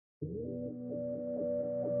Are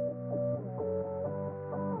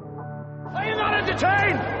you not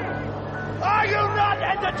entertained? Are you not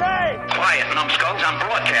entertained? Quiet, numbskulls, I'm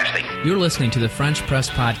broadcasting. You're listening to the French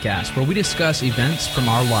Press Podcast, where we discuss events from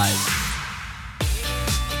our lives.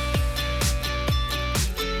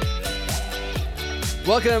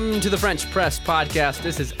 Welcome to the French Press Podcast.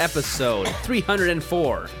 This is episode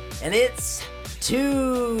 304. And it's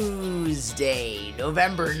Tuesday,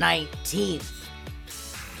 November 19th,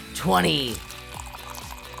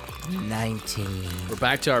 2019. We're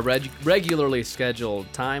back to our regularly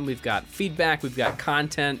scheduled time. We've got feedback. We've got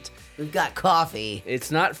content. We've got coffee.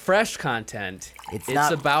 It's not fresh content. It's It's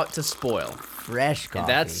not about to spoil. Fresh coffee. And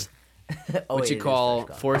that's Oh, what wait, you it is call fresh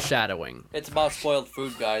coffee. foreshadowing. It's about spoiled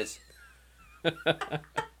food, guys. No,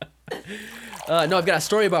 I've got a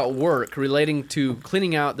story about work relating to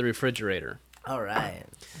cleaning out the refrigerator. All right.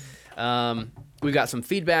 We've got some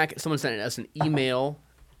feedback. Someone sent us an email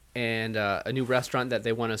and a new restaurant that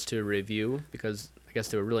they want us to review because I guess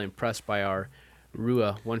they were really impressed by our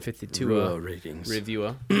Rua 152 Rua ratings.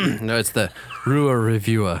 reviewer. No, it's the Rua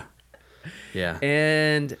reviewer. Yeah.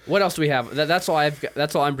 And what else do we have? That's all I've got,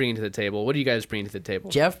 that's all I'm bringing to the table. What do you guys bring to the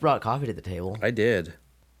table? Jeff brought coffee to the table. I did.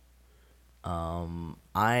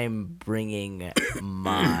 I'm bringing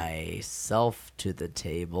myself to the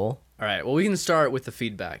table. All right. Well, we can start with the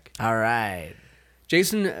feedback. All right.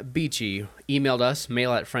 Jason Beachy emailed us,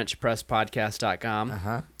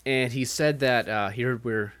 mail@frenchpresspodcast.com, and he said that he heard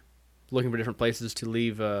we're looking for different places to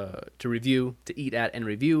leave, to review, to eat at and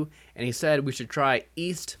review, and he said we should try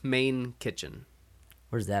East Main Kitchen.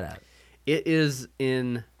 Where's that at? It is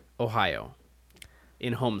in Ohio,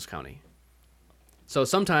 in Holmes County. So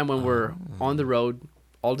sometime when we're on the road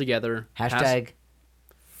all together, Hashtag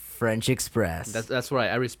French Express. that's what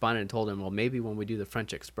I responded and told him, well, maybe when we do the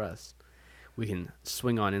French Express, we can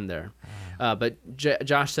swing on in there. But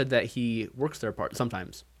Josh said that he works there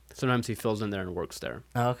sometimes. Sometimes he fills in there and works there.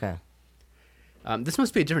 Oh, okay. This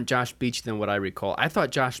must be a different Josh Beachy than what I recall. I thought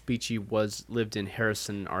Josh Beachy lived in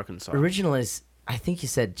Harrison, Arkansas. Original is, I think you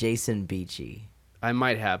said Jason Beachy. I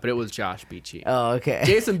might have, but it was Josh Beachy. Oh, okay.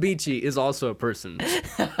 Jason Beachy is also a person.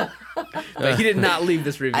 But he did not leave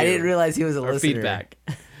this review. I didn't realize he was a or listener. feedback.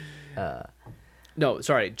 No,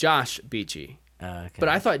 sorry, Josh Beachy. Okay. But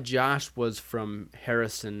I thought Josh was from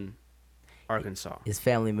Harrison, Arkansas. His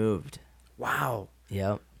family moved. Wow.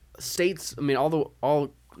 Yep. States, I mean,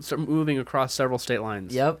 all moving across several state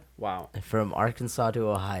lines. Yep. Wow. From Arkansas to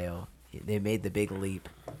Ohio, they made the big leap.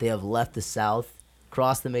 They have left the South,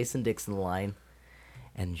 crossed the Mason-Dixon line,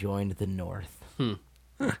 and joined the North.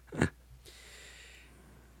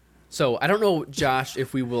 So I don't know, Josh,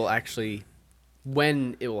 if we will actually,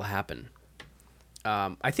 when it will happen.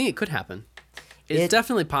 I think it could happen. It's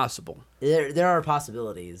definitely possible. There are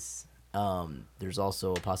possibilities. There's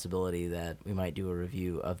also a possibility that we might do a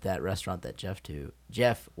review of that restaurant that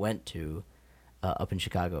Jeff went to up in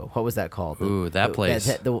Chicago. What was that called? Ooh, that place.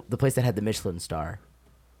 The place that had the Michelin star.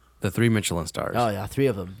 The 3 Michelin stars. Oh, yeah, 3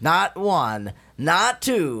 of them. Not 1, not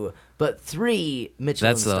 2, but 3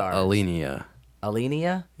 Michelin That's stars. Alinea.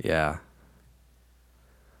 Alinea? Yeah.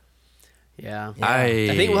 Yeah. Yeah. I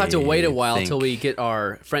think we'll have to wait a while till we get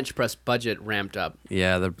our French press budget ramped up.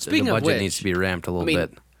 Yeah, the Speaking of budget which, needs to be ramped a little I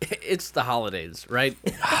mean, bit. it's the holidays, right?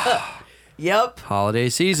 Yep. Holiday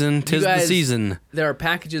season. Tis the guys- season. There are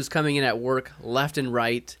packages coming in at work left and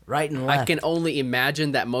right. Right and I left. can only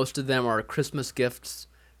imagine that most of them are Christmas gifts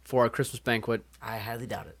for our Christmas banquet, I highly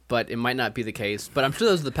doubt it. but it might not be the case. But I'm sure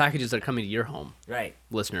those are the packages that are coming to your home, Right.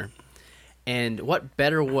 listener. And what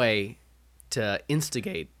better way to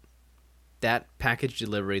instigate that package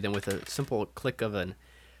delivery than with a simple click of an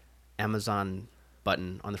Amazon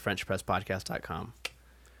button on the FrenchPressPodcast.com.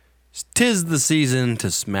 Tis the season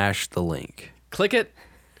to smash the link. Click it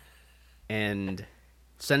and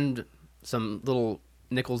send some little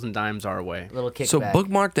nickels and dimes our way. Little kickback. So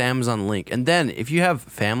bookmark the Amazon link. And then if you have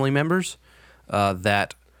family members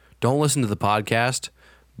that don't listen to the podcast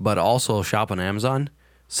but also shop on Amazon,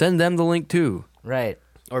 send them the link too. Right.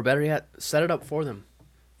 Or better yet, set it up for them.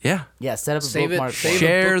 Yeah. Yeah, set up a Save it, bookmark. save it.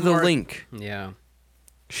 Share the bookmark. link. Yeah.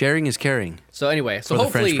 Sharing is caring. So anyway, so For the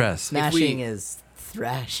hopefully, French press. Smashing if is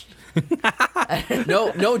thrash. we,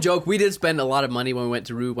 no joke. We did spend a lot of money when we went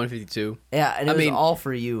to Rue 152, Yeah, and it I was mean- all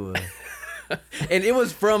for you. and it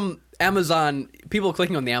was from Amazon. People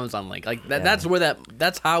clicking on the Amazon link, like that. Yeah.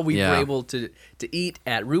 That's how we Yeah. were able to eat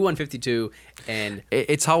at Rue 152, and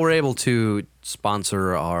It's how we're able to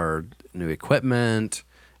sponsor our new equipment.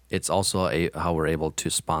 It's also how we're able to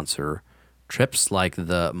sponsor trips like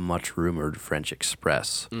the much rumored French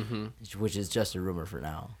Express. Which is just a rumor for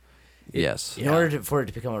now. Yes. In order for it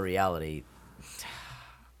to become a reality,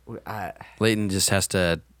 Leighton just has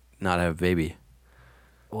to not have a baby.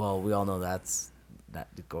 Well, we all know that's not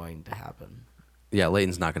going to happen. Yeah,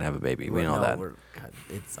 Leighton's not going to have a baby. We know that.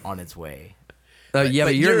 It's on its way. Yeah,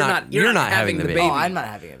 but you're not having the baby. Oh, I'm not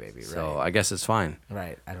having a baby, So right? I guess it's fine.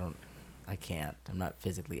 Right. I can't. I'm not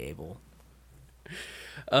physically able.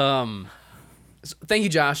 So thank you,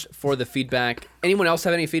 Josh, for the feedback. Anyone else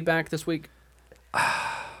have any feedback this week?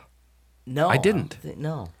 No, I didn't.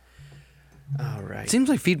 No. All right. It seems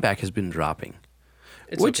like feedback has been dropping,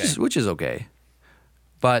 It's which okay. is okay.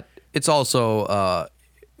 But it's also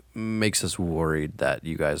makes us worried that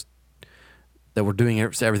you guys that we're doing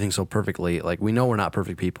everything so perfectly. Like, we know we're not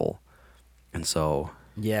perfect people, and so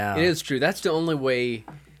Yeah. It is true. That's the only way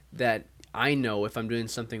that I know if I'm doing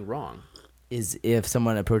something wrong. Is if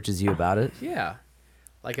someone approaches you about it. Yeah.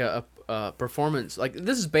 Like a performance. Like,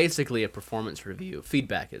 this is basically a performance review.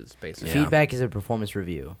 Feedback is basically. Yeah. Feedback is a performance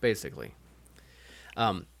review. Basically.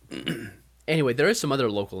 Anyway, there is some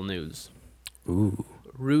other local news. ooh,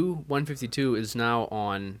 Rue 152 is now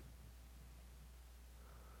on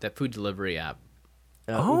that food delivery app.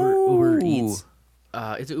 Uber Eats.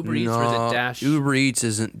 Is it Uber Eats or is it Dash? Uber Eats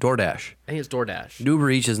isn't DoorDash. I think it's DoorDash. Uber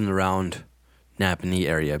Eats isn't around Napanee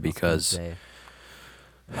area because Say.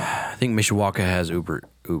 I think Mishawaka has Uber,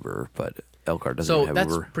 but Elkhart doesn't So have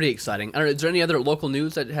that's Uber. pretty exciting. I don't know, is there any other local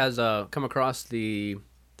news that has come across the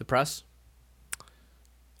press?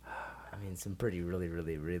 I mean, some pretty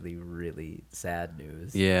really sad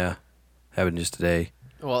news. Yeah, happened just today.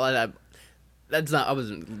 Well, that's not. I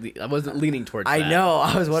wasn't leaning towards. I that. know.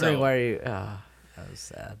 I was wondering So- why you. That was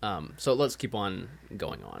sad. So let's keep on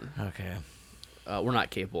going on. Okay. We're not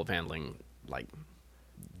capable of handling like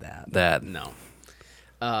That no.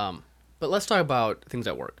 But let's talk about things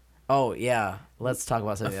at work. Oh yeah. Let's talk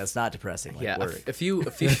about something that's not depressing, like Yeah, work. a few.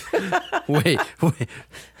 wait.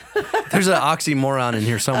 There's an oxymoron in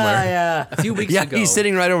here somewhere. Yeah. A few weeks Yeah, ago. he's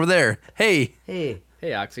sitting right over there. Hey, Hey.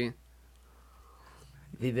 Hey, Oxy.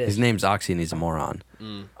 his name's Oxy and he's a moron.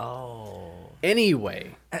 Oh.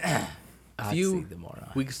 Anyway, a few Oxy the moron.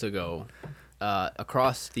 weeks ago,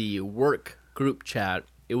 across the work group chat,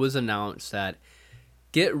 it was announced that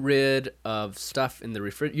get rid of stuff in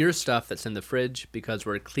the your stuff that's in the fridge because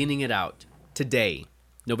we're cleaning it out today,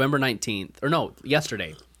 November 19th, or no,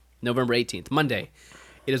 yesterday, November 18th, Monday.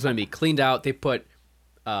 It is going to be cleaned out. They put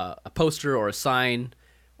a poster or a sign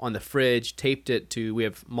on the fridge, taped it to, we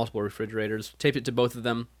have multiple refrigerators, taped it to both of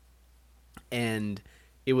them, and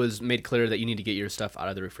it was made clear that you need to get your stuff out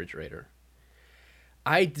of the refrigerator.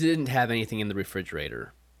 I didn't have anything in the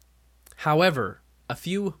refrigerator. However, a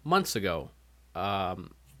few months ago, I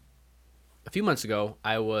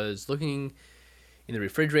was looking in the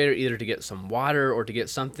refrigerator either to get some water or to get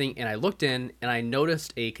something, and I looked in and I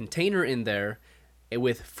noticed a container in there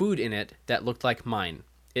with food in it that looked like mine.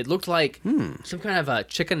 It looked like some kind of a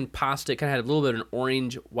chicken pasta. It kind of had a little bit of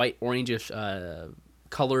an white orangish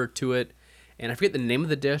color to it, and I forget the name of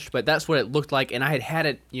the dish, but that's what it looked like. And I had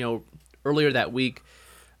it, earlier that week.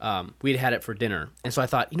 We'd had it for dinner, and so I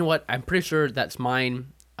thought, you know what? I'm pretty sure that's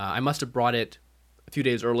mine. I must have brought it a few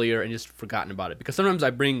days earlier and just forgotten about it, because sometimes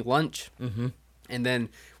I bring lunch, and then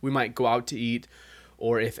we might go out to eat,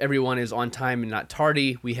 or if everyone is on time and not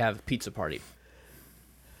tardy, we have pizza party.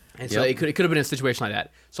 And so it could have been a situation like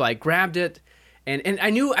that. So I grabbed it, and I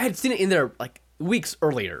knew I had seen it in there like weeks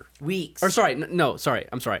earlier. Weeks. Or sorry,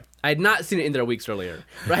 I'm sorry. I had not seen it in there weeks earlier,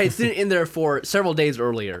 but I had seen it in there for several days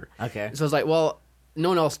earlier. Okay. So I was like, well, no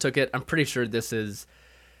one else took it. I'm pretty sure this is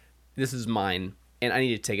mine, and I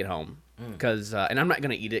need to take it home because, and I'm not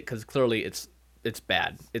gonna eat it because clearly it's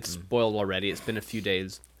bad. It's spoiled already. It's been a few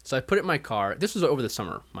days. So I put it in my car. This was over the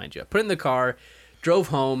summer, mind you. I put it in the car, drove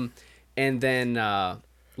home, and then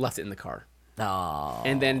left it in the car. Oh.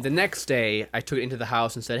 And then the next day, I took it into the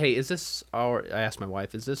house and said, "Hey, is this our?" I asked my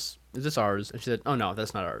wife, "Is this ours?" And she said, "Oh no,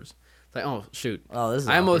 that's not ours." It's like, oh shoot! Oh, this is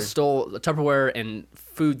I almost awkward. stole the Tupperware and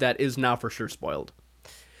food that is now for sure spoiled.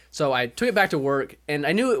 So I took it back to work, and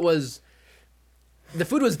I knew the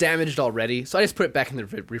food was damaged already. So I just put it back in the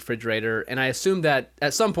refrigerator, and I assumed that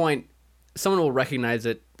at some point, someone will recognize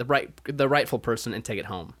it, the rightful person, and take it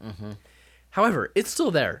home. However, it's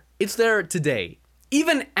still there. It's there today.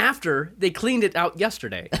 Even after they cleaned it out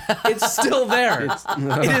yesterday, it's still there.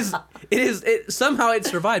 Somehow it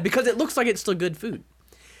survived because it looks like it's still good food.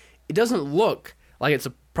 It doesn't look like it's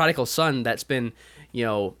a prodigal son that's been,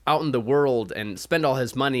 out in the world and spend all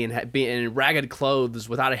his money and be in ragged clothes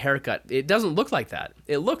without a haircut. It doesn't look like that.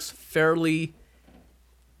 It looks fairly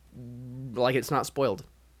like it's not spoiled.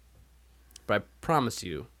 But I promise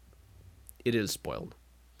you, it is spoiled.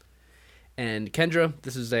 And Kendra,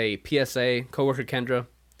 this is a PSA, coworker Kendra,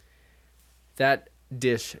 that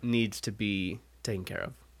dish needs to be taken care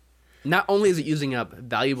of. Not only is it using up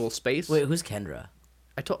valuable space. Wait, who's Kendra?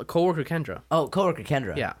 I told coworker Kendra. Oh, coworker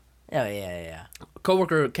Kendra. Yeah, Oh, yeah.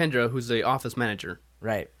 coworker Kendra, who's the office manager.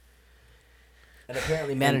 Right. And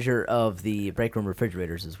apparently manager of the break room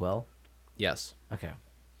refrigerators as well. Yes. Okay.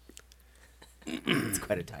 It's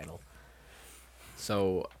quite a title.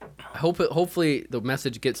 So, hopefully the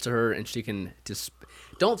message gets to her and she can just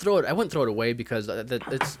don't throw it. I wouldn't throw it away because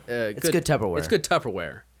it's good Tupperware. It's good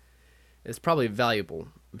Tupperware. It's probably valuable,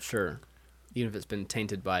 I'm sure, even if it's been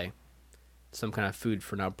tainted by some kind of food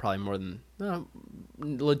for now probably more than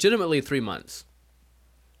legitimately 3 months.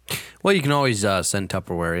 Well, you can always send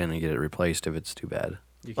Tupperware in and get it replaced if it's too bad.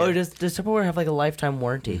 You Oh, can't- does Tupperware have like a lifetime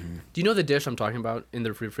warranty? Do you know the dish I'm talking about in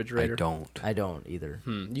the refrigerator? I don't. I don't either.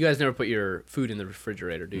 You guys never put your food in the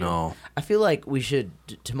refrigerator, do you? No. I feel like we should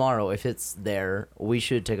tomorrow, if it's there, we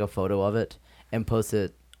should take a photo of it and post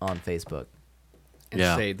it on Facebook. And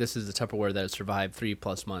Yeah. say this is the Tupperware that has survived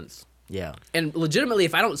 3+ months. Yeah. And legitimately,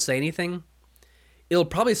 if I don't say anything, it'll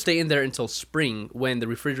probably stay in there until spring when the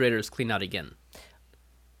refrigerator is cleaned out again.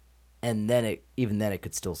 And then it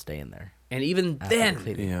could still stay in there. And even After then,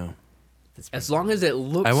 cleaning. Yeah. as long as it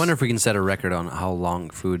looks... I wonder if we can set a record on how long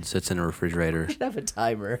food sits in a refrigerator. We should have a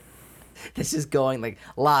timer. This is going like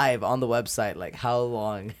live on the website. Like, how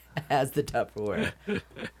long has the Tupperware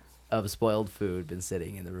of spoiled food been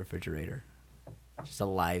sitting in the refrigerator? Just a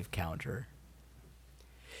live counter.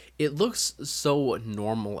 It looks so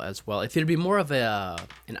normal as well. If it'd be more of an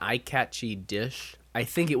eye-catchy dish, I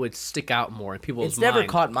think it would stick out more in people's It's never mind.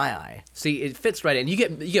 caught my eye. See, it fits right in. You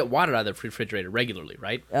get water out of the refrigerator regularly,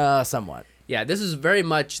 right? Somewhat. Yeah, this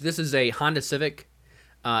is a Honda Civic,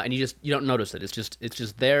 and you don't notice it. It's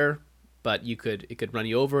just there, but it could run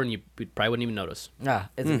you over, and you probably wouldn't even notice.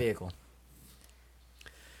 It's a vehicle.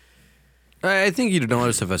 I think you'd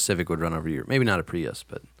notice if a Civic would run over you. Maybe not a Prius,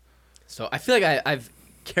 but So I feel like I've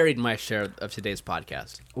carried my share of today's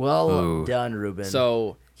podcast. Well Ooh. done, Ruben.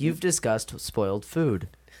 So you've discussed spoiled food.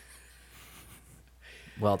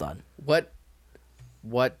 Well done.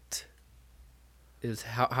 what is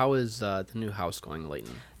how is the new house going,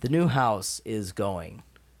 Leighton? The new house is going.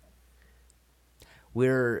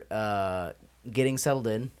 We're getting settled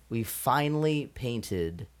in. We finally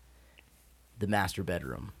painted the master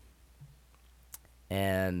bedroom.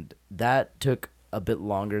 And that took a bit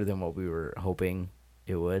longer than what we were hoping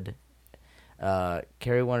it would.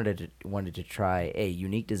 Carrie wanted to try a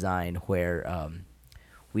unique design where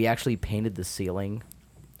we actually painted the ceiling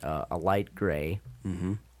a light gray.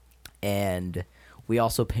 Mm-hmm. And we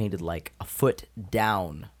also painted like a foot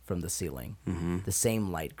down from the ceiling, the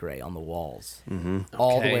same light gray on the walls,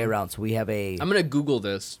 all the Okay. way around. So we have a I'm gonna Google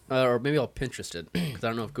this, or maybe I'll Pinterest it because I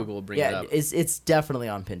don't know if Google will bring it yeah. up. It's definitely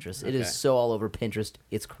on Pinterest. It Okay. is so all over Pinterest.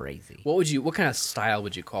 It's crazy. What kind of style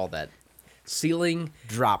would you call that? Ceiling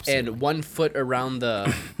Drop ceiling. and 1 foot around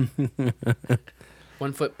the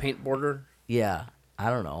 1 foot paint border. Yeah, I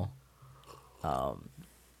don't know.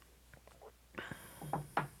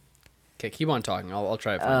 Okay, keep on talking. I'll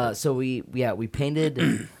try it. For you. So we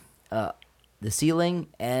painted the ceiling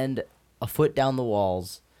and a foot down the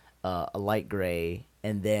walls a light gray,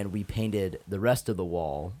 and then we painted the rest of the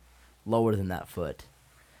wall lower than that foot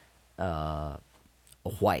a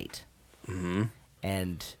white.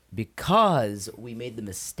 And because we made the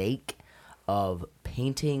mistake of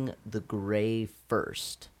painting the gray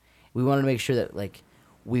first, we wanted to make sure that like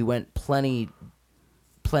we went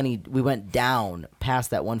we went down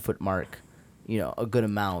past that 1 foot mark, a good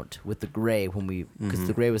amount with the gray because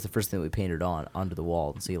the gray was the first thing that we painted onto the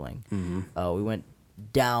wall and ceiling. We went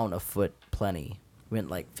down a foot plenty. We went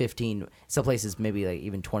like 15, some places maybe like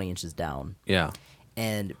even 20 inches down. yeah.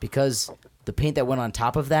 And because the paint that went on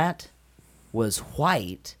top of that was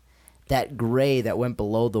white, that gray that went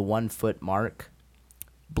below the 1 foot mark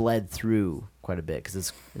bled through quite a bit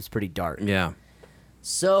because it's pretty dark. Yeah.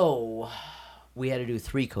 So we had to do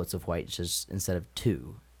 3 coats of white just instead of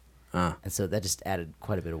 2. Uh, And so that just added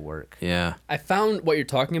quite a bit of work. yeah. I found what you're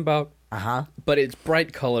talking about, but it's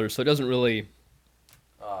bright colors, so it doesn't really.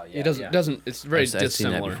 It doesn't. It's very I've seen that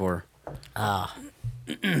dissimilar. before.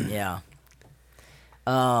 Yeah.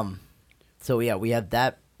 So yeah, we have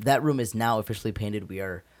that room is now officially painted. We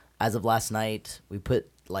are, as of last night, we put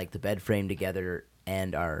like the bed frame together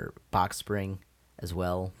and our box spring as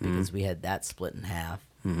well because we had that split in half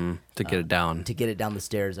To get it down. to get it down the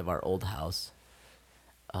stairs of our old house.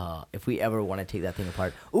 If we ever want to take that thing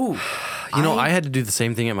apart. Ooh, I had to do the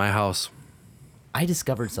same thing at my house. I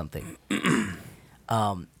discovered something.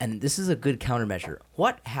 And this is a good countermeasure.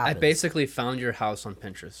 What I happens? basically found your house on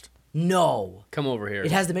Pinterest. No. Come over here.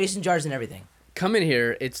 It has the mason jars and everything. come in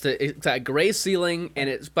here. It's a gray ceiling, and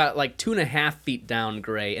it's about like 2.5 feet down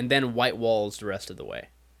gray, and then white walls the rest of the way.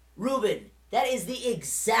 Ruben, that is the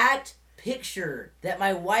exact picture that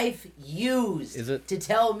my wife used Is it? to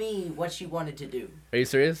tell me what she wanted to do. Are you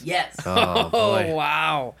serious? Yes. Oh boy. Oh,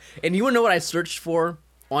 wow. And you want to know what I searched for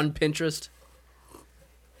on Pinterest?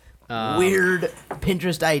 Weird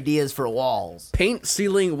Pinterest ideas for walls. Paint,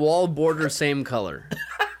 ceiling, wall, border, same color.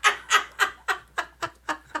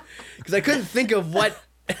 Because I couldn't think of what...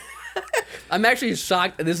 I'm actually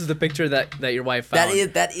shocked that this is the picture that your wife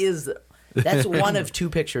found. That's one of two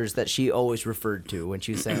pictures that she always referred to when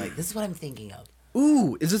she was saying, like, this is what I'm thinking of.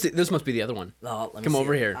 Ooh, this must be the other one. Oh, let me Come see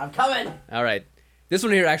over it. here. I'm coming. All right. This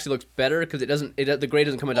one here actually looks better because the gray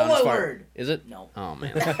doesn't come down Oh, as my far. word. Is it? No. Oh,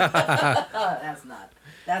 man.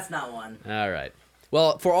 That's not one. All right.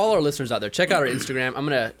 Well, for all our listeners out there, check out our Instagram. I'm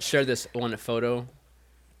going to share this one photo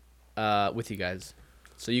with you guys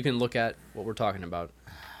so you can look at what we're talking about.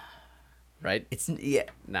 Right? Yeah.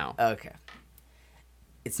 Now. Okay.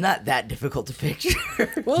 It's not that difficult to picture.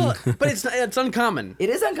 Well, but it's uncommon. It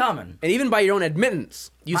is uncommon. And even by your own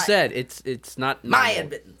admittance, you said it's not My normal.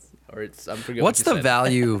 admittance. Or it's I'm forgetting What's what you the said.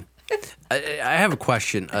 value? I have a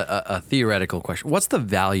question, a theoretical question. What's the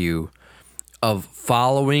value of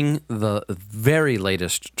following the very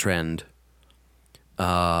latest trend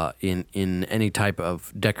in any type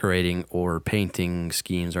of decorating or painting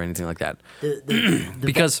schemes or anything like that?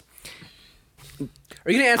 Because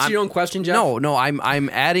Are you going to answer your own question, Jeff? no, I'm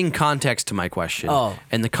adding context to my question. Oh.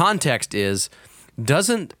 And the context isn't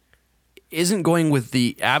going with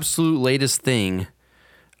the absolute latest thing.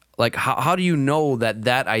 Like, how do you know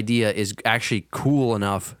that idea is actually cool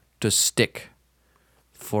enough to stick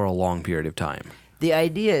for a long period of time? The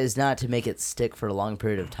idea is not to make it stick for a long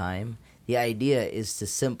period of time. The idea is to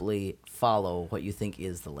simply follow what you think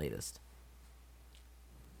is the latest.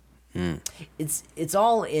 It's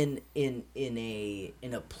all in a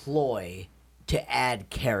ploy to add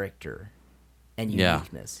character and Yeah.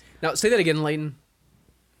 uniqueness. Now, say that again, Leighton.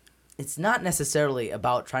 It's not necessarily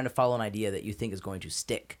about trying to follow an idea that you think is going to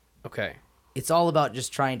stick. Okay. It's all about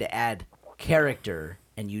just trying to add character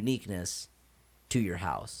and uniqueness to your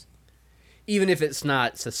house. Even if it's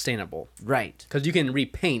not sustainable. Right. Because you can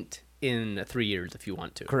repaint in 3 years if you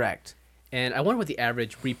want to. Correct. And I wonder what the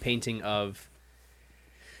average repainting of...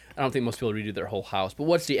 I don't think most people redo their whole house, but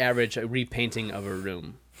what's the average repainting of a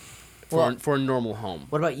room for a normal home?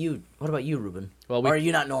 What about you? What about you, Ruben? Well, or are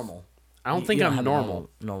you not normal? I don't You think I'm have a normal.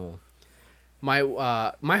 Normal.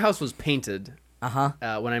 My house was painted Uh-huh.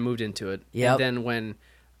 when I moved into it. Yep. And then when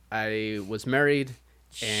I was married,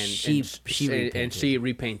 She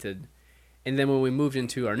repainted. And then when we moved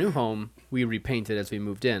into our new home, we repainted as we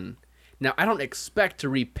moved in. Now, I don't expect to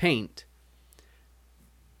repaint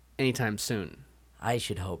anytime soon. I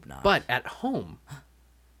should hope not. But at home,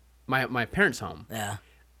 my parents' home, yeah,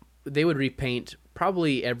 they would repaint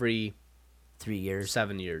probably every 3 years.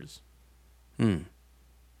 7 years.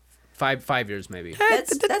 5 years maybe.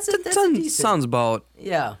 That's a decent. Sounds about.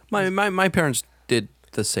 Yeah. My parents did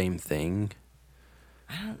the same thing.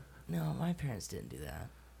 No, my parents didn't do that.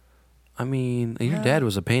 I mean, your dad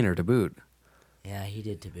was a painter to boot. Yeah, he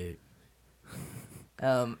did to boot.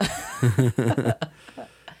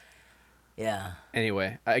 Yeah.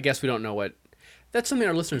 Anyway, I guess we don't know what. That's something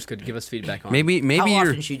our listeners could give us feedback on. Maybe How you're.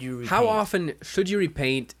 often should you repaint? How often should you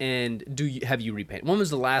repaint, and have you repainted? When was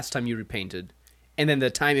the last time you repainted? And then the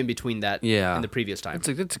time in between that Yeah. and the previous time. That's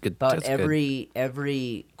a good. About that's good.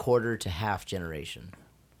 every quarter to half generation.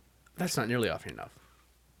 That's not nearly often enough.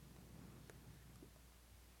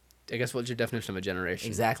 I guess what's your definition of a generation?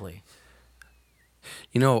 Exactly.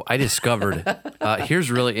 You know, I discovered. Here's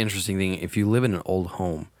a really interesting thing. If you live in an old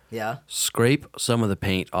home, Yeah. scrape some of the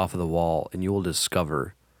paint off of the wall, and you will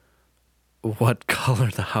discover what color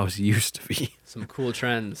the house used to be. Some cool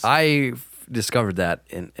trends. I discovered that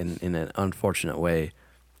in an unfortunate way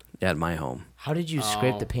at my home. How did you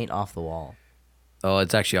scrape the paint off the wall? Oh,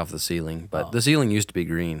 it's actually off the ceiling, but the ceiling used to be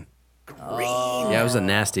green. Green. Yeah, it was a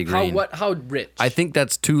nasty green. How rich? I think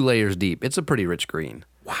that's 2 layers deep. It's a pretty rich green.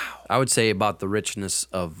 Wow. I would say about the richness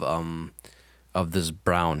of this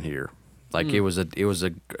brown here. Like it was a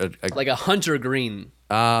like a hunter green.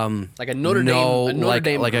 Like a Notre Dame. like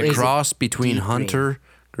a green. cross between deep hunter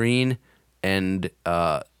green and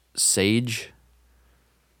sage.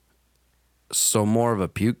 So more of a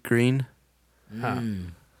puke green.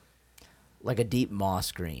 Like a deep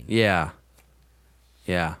moss green. Yeah.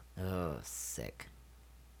 Yeah. Oh, sick.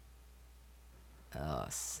 Oh,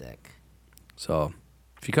 sick. So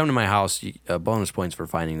if you come to my house, bonus points for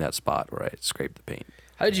finding that spot where I scraped the paint.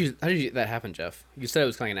 How did you that happen, Jeff? You said it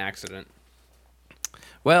was kind of an accident.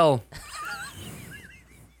 Well,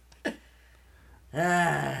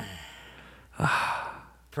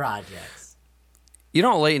 Projects. You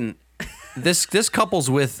know, Leighton, this couples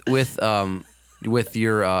with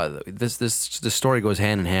your this story goes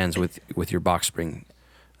hand in hand with your box spring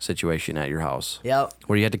situation at your house. Yep.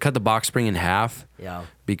 Where you had to cut the box spring in half. Yeah.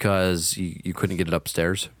 Because you couldn't get it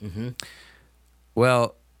upstairs. Mm-hmm.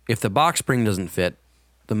 Well, if the box spring doesn't fit,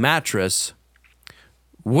 the mattress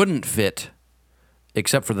wouldn't fit,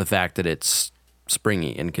 except for the fact that it's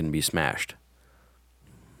springy and can be smashed.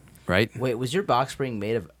 Right? Wait, was your box spring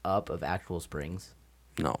made up of actual springs?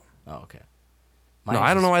 No. Oh, okay. No, Mine's I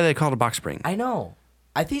don't just- know why they call it a box spring. I know.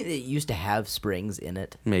 I think it used to have springs in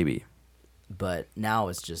it, Maybe. but now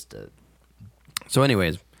it's just a So,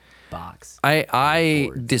 anyways, box. I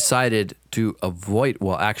Boards. decided to avoid.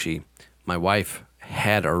 Well, actually, my wife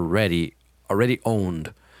had already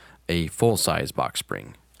owned a full size box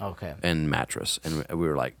spring Okay. and mattress, and we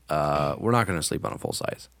were like, we're not going to sleep on a full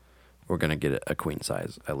size. We're going to get a queen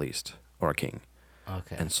size at least, or a king.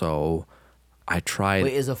 Okay. And so I tried.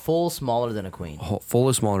 Wait, is a full smaller than a queen? Full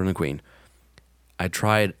is smaller than a queen. I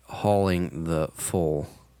tried hauling the full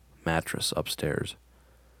mattress upstairs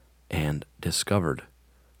and discovered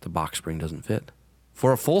the box spring doesn't fit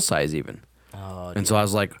for a full size even. Oh, And so I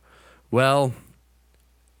was like, well,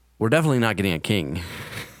 we're definitely not getting a king.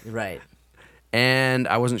 right. And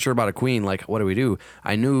I wasn't sure about a queen. Like, what do we do?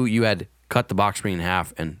 I knew you had cut the box spring in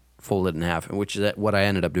half and fold it in half, which is what I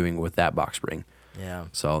ended up doing with that box spring. Yeah.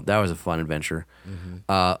 So that was a fun adventure.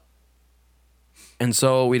 And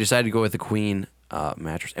so we decided to go with the queen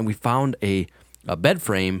mattress, and we found a bed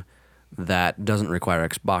frame that doesn't require a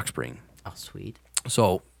box spring. Oh, sweet.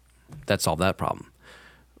 So that solved that problem.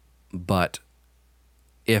 But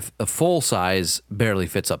if a full size barely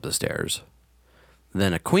fits up the stairs,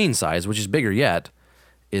 then a queen size, which is bigger yet,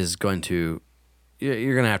 is going to,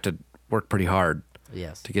 you're going to have to work pretty hard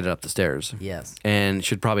Yes. to get it up the stairs. Yes. And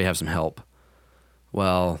should probably have some help.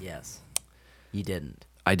 Well, Yes. You didn't.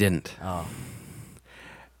 I didn't. Oh.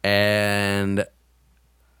 And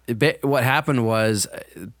what happened was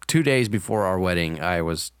 2 days before our wedding,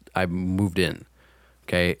 I moved in.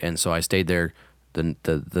 Okay. And so I stayed there the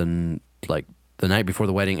night before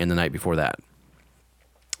the wedding and the night before that.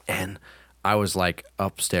 And I was like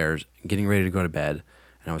upstairs getting ready to go to bed,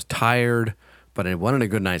 and I was tired, but I wanted a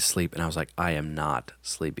good night's sleep. And I was like, I am not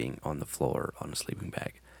sleeping on the floor on a sleeping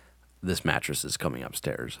bag. This mattress is coming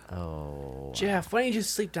upstairs. Oh. Jeff, why don't you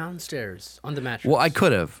just sleep downstairs on the mattress? Well, I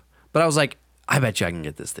could have, but I was like, I bet you I can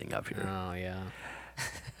get this thing up here. Oh yeah.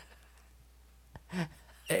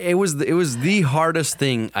 It was the hardest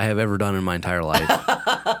thing I have ever done in my entire life.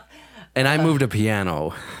 And I moved a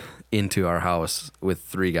piano into our house with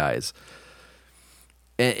 3 guys.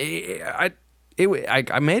 And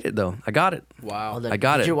I made it though. I got it. Wow. Well, then, I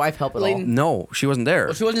got did it. your wife help at all? Leighton- No, she wasn't there.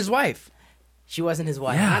 Well, she wasn't his wife. She wasn't his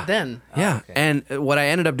wife. Yeah. Not then. Yeah, okay. and what I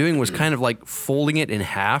ended up doing was kind of like folding it in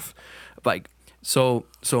half, like so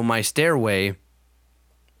my stairway.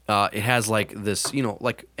 It has like this,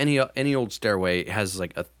 like any old stairway has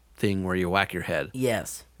like a thing where you whack your head.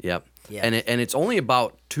 Yes. Yep. Yes. And it's only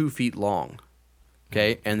about 2 feet long.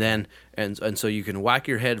 Okay, and then and so you can whack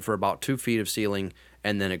your head for about 2 feet of ceiling,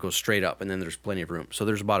 and then it goes straight up, and then there's plenty of room. So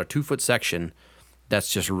there's about a 2-foot section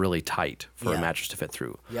that's just really tight for a Yeah. mattress to fit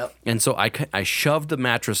through. Yep. And so I shoved the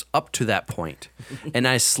mattress up to that point, and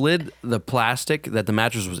I slid the plastic that the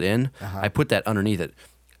mattress was in. I put that underneath it.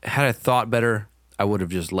 Had I thought better, I would have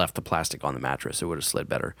just left the plastic on the mattress. It would have slid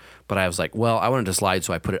better. But I was like, well, I wanted to slide,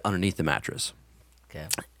 so I put it underneath the mattress. Okay.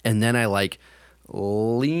 And then I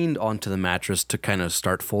leaned onto the mattress to kind of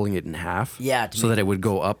start folding it in half. Yeah, to So make that it would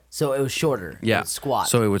go up. So it was shorter. It Yeah. would squat.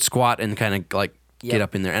 So it would squat and kind of like Yep. get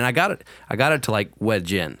up in there. And I got it to like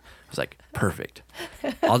wedge in. I was like, perfect.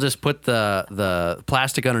 I'll just put the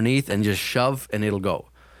plastic underneath and just shove and it'll go.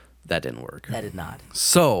 That didn't work. that did not.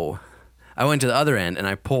 So I went to the other end and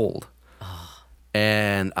I pulled.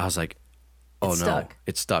 And I was like, oh It's no, stuck.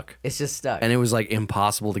 it's stuck. It's just stuck. And it was like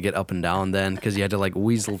impossible to get up and down then because you had to like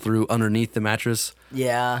weasel through underneath the mattress.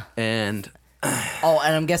 yeah. And Oh,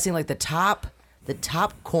 and I'm guessing like the top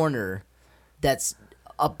corner that's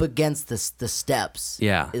up against the steps.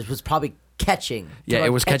 Yeah. It was probably catching. Yeah, it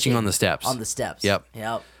was catching on the steps. On the steps. Yep.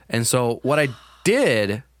 Yep. And so what I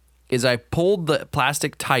did is I pulled the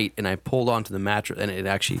plastic tight and I pulled onto the mattress and it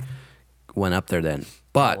actually went up there then.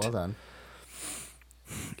 But Well done.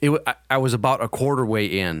 I was about a quarter way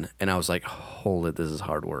in and I was like, hold it, this is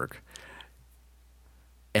hard work.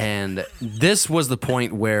 And this was the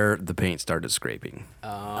point where the paint started scraping.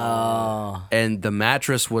 Oh. And the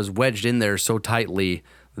mattress was wedged in there so tightly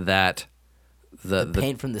that the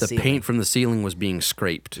paint from the paint ceiling. from the ceiling was being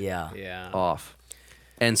scraped Yeah. Yeah. off.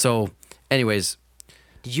 And so, anyways,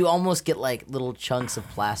 Did you almost get like little chunks of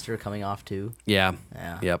plaster coming off too? Yeah.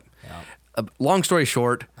 Yeah. Yep. Yep. Long story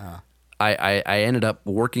short, I ended up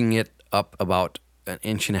working it up about an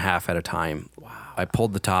inch and a half at a time. Wow. I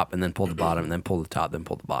pulled the top and then pulled the bottom and then pulled the top, then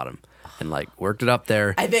pulled the bottom, and like worked it up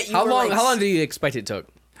there. I bet you How were long? like How long do you expect it took?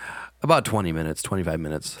 About 20 minutes, 25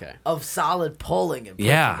 minutes. Okay. of solid pulling and pushing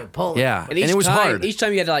Yeah. and pulling. Yeah. And And it was time, hard. Each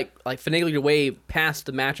time you had to like finagle your way past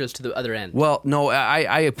the mattress to the other end. Well, no,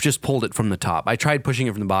 I just pulled it from the top. I tried pushing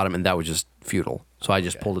it from the bottom, and that was just futile. So I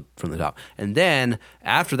just pulled it from the top. And then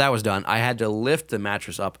after that was done, I had to lift the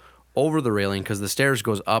mattress up over the railing because the stairs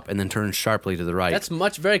goes up and then turns sharply to the right. That's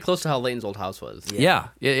very close to how Layton's old house was. Yeah,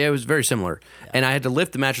 it was very similar. And I had to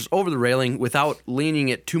lift the mattress over the railing without leaning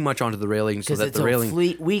it too much onto the railing so Because that it's the railing.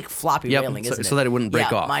 a weak, floppy Yep, railing, so- isn't it? so that it wouldn't break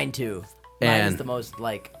yeah, off. Mine too. Mine is And- the most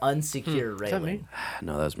like unsecure Is that me? railing.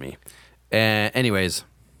 No, that was me. Anyways,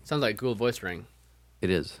 Sounds like a Google voice ring. it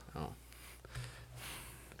is. Oh.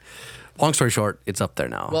 Long story short, it's up there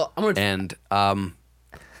now. Well, I'm gonna- and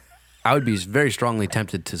I would be very strongly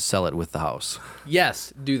tempted to sell it with the house.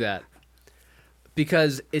 Yes, do that.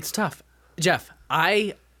 Because it's tough. Jeff,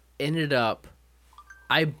 I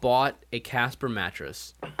bought a Casper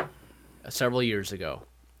mattress several years ago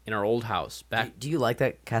in our old house. Do you like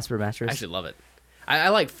that Casper mattress? I actually love it. I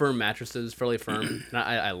like firm mattresses, fairly firm, and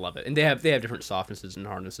I love it. And they have different softnesses and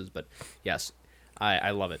hardnesses, but yes,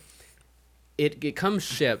 I love it. It comes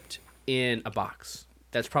shipped in a box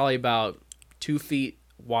that's probably about 2 feet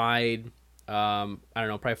wide. I don't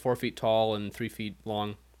know, probably 4 feet tall and 3 feet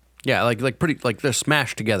long. Yeah, like pretty, like they're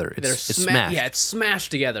smashed together. It's smashed. Yeah, it's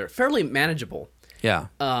smashed together. Fairly manageable. Yeah.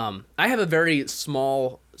 I have a very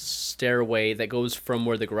small stairway that goes from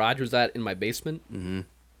where the garage was at in my basement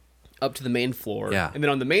up to the main floor. Yeah. And then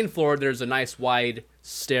on the main floor, there's a nice wide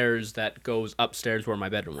stairs that goes upstairs where my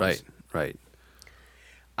bedroom was. Right.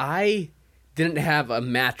 I didn't have a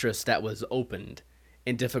mattress that was opened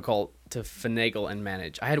and difficult to finagle and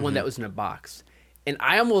manage. I had one that was in a box. And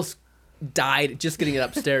I almost died just getting it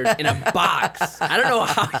upstairs in a box. I don't know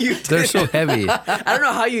how you did They're so it. heavy. I don't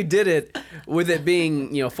know how you did it with it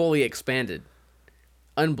being, fully expanded.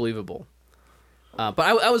 Unbelievable. But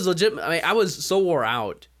I was legit. I mean, I was so wore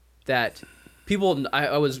out that people.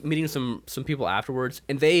 I was meeting some people afterwards,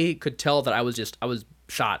 and they could tell that I was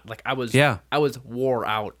shot. Like I was. Yeah. I was wore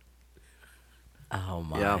out. Oh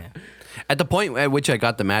my. Yeah. At the point at which I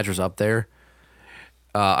got the mattress up there,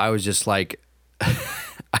 I was just like,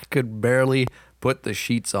 I could barely put the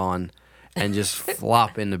sheets on and just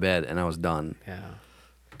flop into bed, and I was done. Yeah.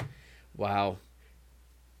 Wow.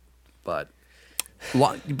 But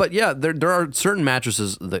yeah, there are certain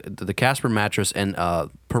mattresses, the Casper mattress and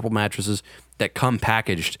Purple mattresses that come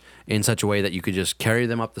packaged in such a way that you could just carry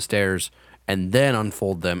them up the stairs and then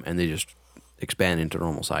unfold them, and they just expand into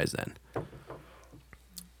normal size then.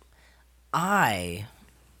 I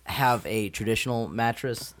have a traditional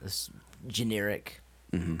mattress, this generic,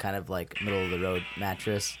 kind of like middle of the road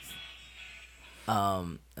mattress.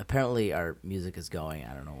 Apparently our music is going.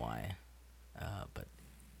 I don't know why, but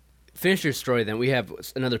Finish your story, then. We have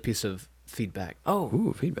another piece of feedback.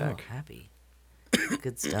 Ooh, feedback. Oh, happy,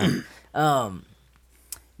 good stuff.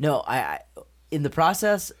 No, I in the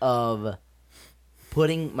process of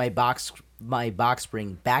putting my box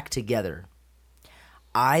spring back together,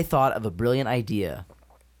 I thought of a brilliant idea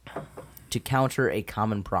to counter a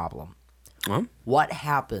common problem. Huh? What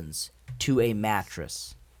happens to a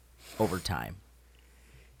mattress over time?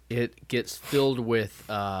 It gets filled with,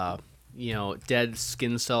 dead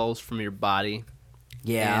skin cells from your body.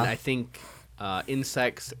 Yeah. And I think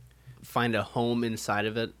insects find a home inside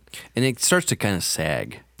of it. And it starts to kind of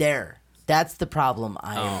sag. That's the problem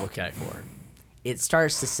I am looking okay. for. It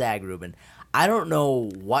starts to sag, Ruben. I don't know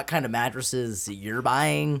what kind of mattresses you're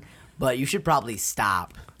buying, but you should probably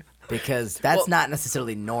stop because that's not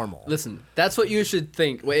necessarily normal. Listen, that's what you should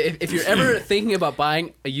think. If you're ever thinking about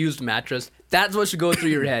buying a used mattress, that's what should go through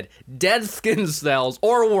your head. Dead skin cells,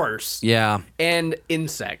 or worse. Yeah. And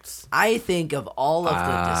insects. I think of all of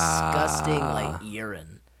the disgusting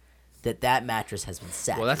urine that mattress has been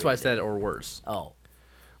saturated. Well, that's why I said or worse. Oh,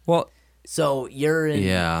 Well, so urine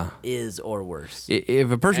Yeah. is or worse. if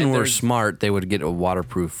a person And were there's- smart, they would get a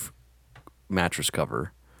waterproof mattress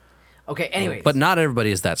cover. Okay, anyways. But not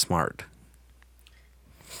everybody is that smart.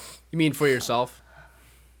 You mean for yourself?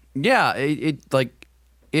 Yeah,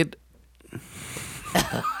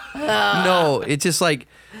 no, it's just like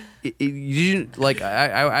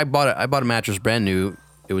I bought a mattress brand new.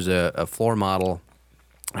 It was a floor model.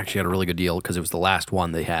 Actually, got a really good deal because it was the last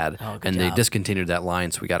one they had, and they job. discontinued that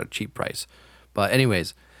line, so we got a cheap price. But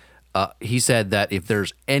anyways, he said that if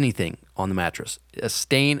there's anything on the mattress, a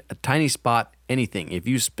stain, a tiny spot, anything. If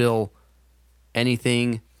you spill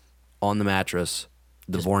anything on the mattress,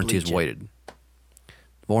 the Just warranty is bleach it. voided.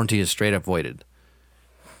 Warranty is straight up voided.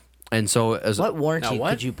 And so as What warranty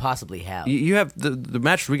what? could you possibly have? you have the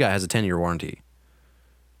mattress we got has a 10-year warranty.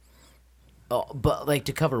 Oh, but like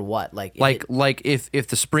to cover what? Like If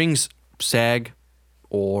the springs sag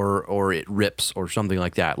or it rips or something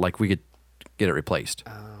like that, like we could get it replaced.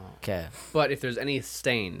 okay. But if there's any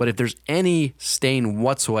stain, But if there's any stain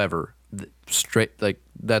whatsoever, straight like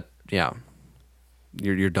that, yeah,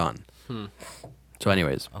 you're done. So,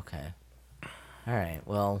 anyways, Okay. All right.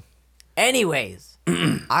 Well, anyways,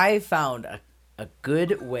 I found a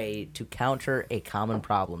good way to counter a common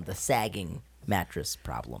problem, the sagging mattress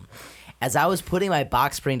problem. As I was putting my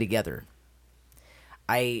box spring together,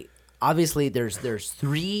 I obviously there's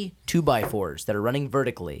 3 2x4s that are running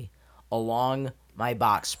vertically along my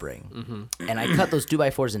box spring, and I cut those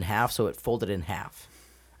 2x4s in half so it folded in half.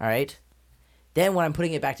 All right. Then when I'm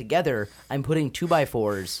putting it back together, I'm putting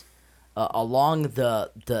 2x4s along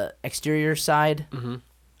the exterior side,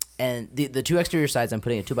 and the 2 exterior sides. I'm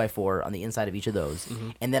putting a 2x4 on the inside of each of those,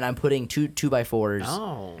 and then I'm putting 2x4s,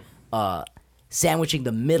 oh, sandwiching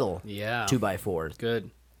the middle yeah, 2x4s.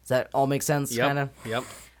 good. Does that all make sense? Yep, Kind of. yep.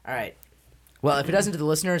 All right. Well, if it doesn't to the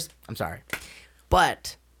listeners, I'm sorry.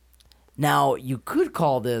 But now you could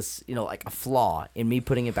call this, like a flaw in me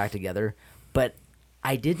putting it back together. But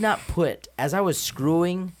I did not put, as I was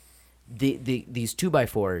screwing these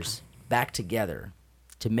 2x4s back together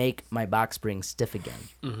to make my box spring stiff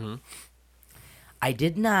again. I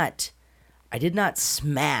did not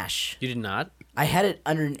smash. You did not. I had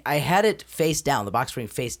it face down, the box spring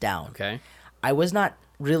face down. Okay. I was not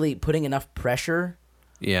really putting enough pressure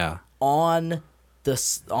yeah, on the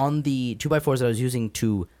 2x4s that I was using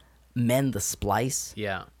to mend the splice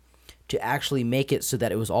Yeah. to actually make it so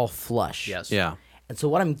that it was all flush. Yes. yeah, And so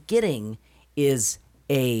what I'm getting is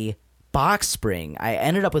a box spring. I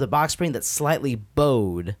ended up with a box spring that's slightly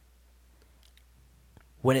bowed.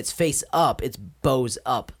 When it's face up, it bows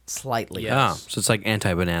up slightly. Yeah. ah, Yes. so it's like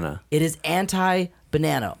anti-banana. It is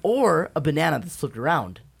anti-banana or a banana that's flipped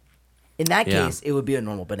around. In that Yeah. case, it would be a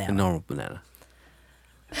normal banana. A normal banana.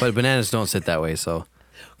 But bananas don't sit that way, so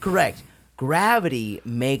Correct. Gravity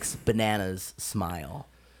makes bananas smile.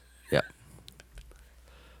 yeah.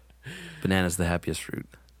 Banana's the happiest fruit.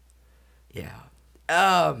 Yeah.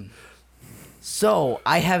 So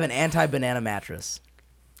I have an anti-banana mattress.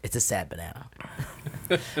 It's a sad banana.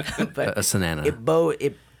 But A banana.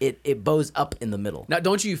 it bows up in the middle. Now,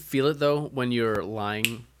 don't you feel it though when you're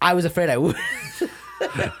lying? I was afraid I would.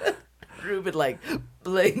 Ruben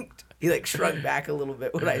blinked. He shrunk back a little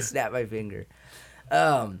bit when I snapped my finger.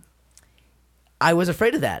 I was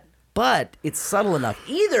afraid of that, but it's subtle enough.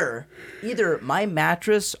 Either my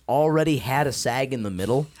mattress already had a sag in the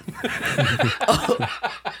middle,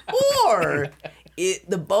 or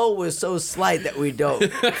the bow was so slight that we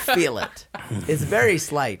don't feel it. It's very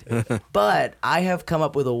slight. But I have come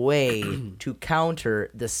up with a way to counter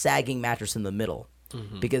the sagging mattress in the middle,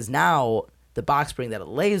 because now the box spring that it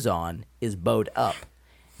lays on is bowed up.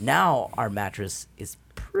 Now our mattress is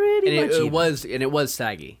pretty And much it even. was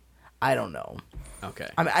saggy. I don't know. Okay.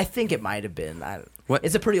 I mean, I think it might have been. What-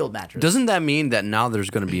 It's a pretty old mattress. Doesn't that mean that now there's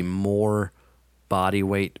going to be more body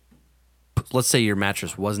weight? Let's say your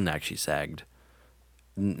mattress wasn't actually sagged.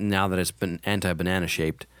 Now that it's been anti-banana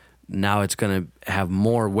shaped, now it's going to have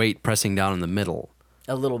more weight pressing down in the middle,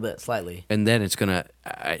 A little bit, slightly. and then it's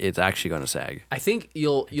actually going to sag. I think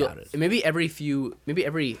you'll doubt it. maybe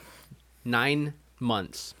every 9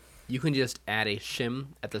 months you can just add a shim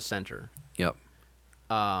at the center. Yep.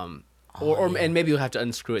 And maybe you'll have to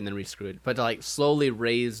unscrew it and then rescrew it. But to slowly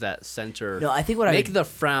raise that center. No, I think what I make would- the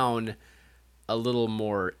frown a little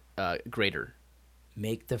more greater.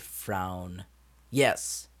 Make the frown.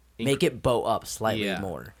 Yes. Make it bow up slightly Yeah.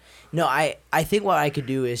 more. No, I think what I could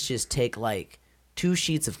do is just take 2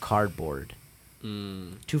 sheets of cardboard,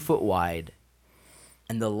 2 foot wide,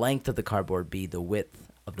 and the length of the cardboard be the width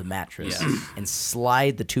of the mattress, Yes. and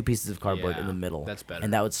slide the 2 pieces of cardboard in Yeah, the middle. that's better.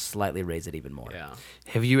 And that would slightly raise it even more. Yeah.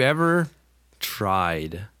 Have you ever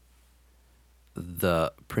tried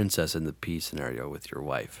the princess and the pea scenario with your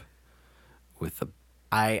wife? With the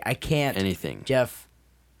I can't. anything? Jeff,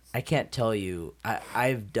 I can't tell you.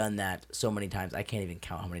 I've done that so many times. I can't even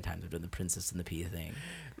count how many times I've done the Princess and the Pea thing.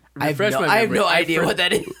 I have Refresh my I have memory. no I idea for- what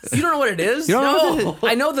that is. You don't know what it is? You don't know No.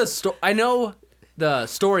 what I know I know the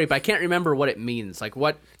story, but I can't remember what it means.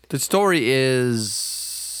 What The story is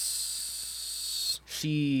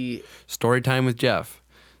she. story time with Jeff.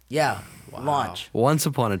 Yeah, launch. Once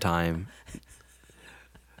upon a time,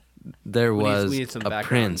 there We was need some a background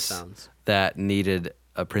prince sounds. that needed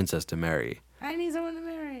a princess to marry. I need someone to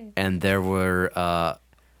marry. And there were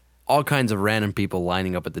all kinds of random people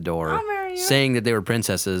lining up at the door I'll marry you. saying that they were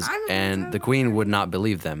princesses, I'm a and princess. the queen would not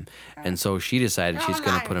believe them. And so she decided You're she's all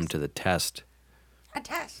going to put liars. them to the test. A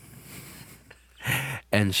test.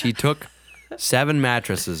 And she took 7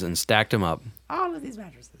 mattresses and stacked them up All of these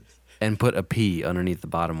mattresses. and put a P underneath the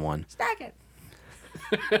bottom one. Stack it.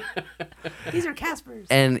 These are Casper's.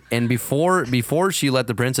 And before she let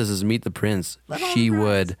the princesses meet the prince, Let all she the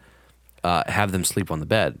would have them sleep on the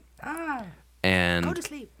bed. Go And to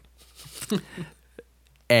sleep.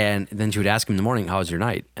 and then she would ask him in the morning, "How was your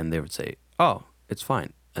night?" And they would say, "Oh, it's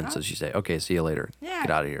fine." And so she'd say, "Okay, see you later. Yeah.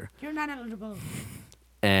 Get out of here." You're not eligible.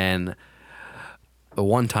 And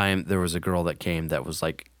one time there was a girl that came that was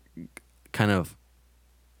like, kind of,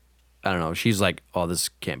 I don't know. She's like, "Oh, this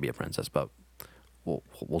can't be a princess, but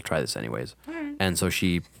we'll try this anyways." Alright. And so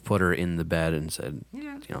she put her in the bed and said,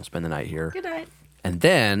 Yeah. spend the night here. Good night. And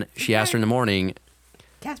then she asked her in the morning.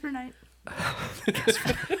 Casper night.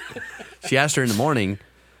 She asked her in the morning,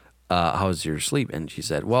 "How was your sleep?" And she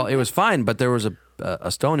said, "Well, it was fine, but there was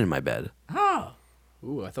a stone in my bed." Oh.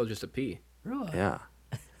 Ooh, I thought it was just a P. Rua. Yeah.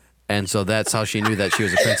 And so that's how she knew that she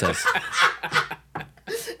was a princess.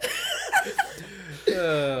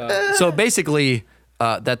 So basically,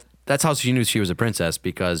 that's how she knew she was a princess,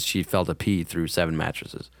 because she felt a pee through 7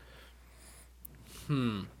 mattresses.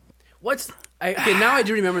 Okay, now I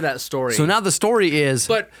do remember that story. So now the story is,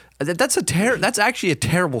 But- that's actually a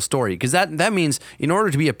terrible story, because that means in order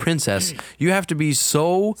to be a princess, you have to be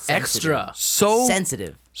so extra. so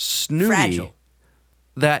Sensitive. snooty Fragile.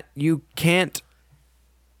 that you can't.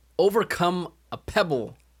 Overcome a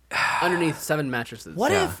pebble underneath 7 mattresses.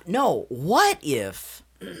 What if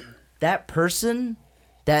that person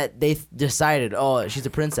that they decided, oh, she's a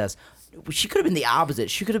princess, she could have been the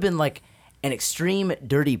opposite. She could have been like an extreme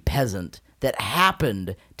dirty peasant that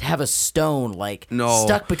happened to have a stone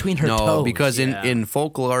stuck between her toes. Because Yeah. in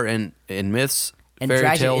folklore and in myths, and fairy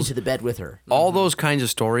dragged it tales, into the bed with her. all those kinds of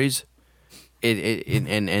stories, and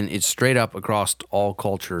it's straight up across all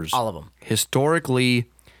cultures. All of 'em. Historically,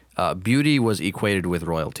 beauty was equated with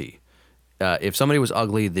royalty. If somebody was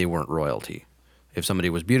ugly, they weren't royalty. If somebody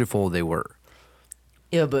was beautiful, they were.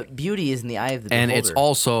 Yeah, but beauty is in the eye of the beholder. And it's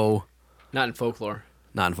also Not in folklore.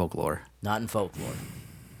 not in folklore. not in folklore.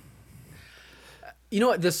 You know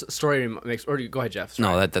what this story makes? Or go ahead, Jeff.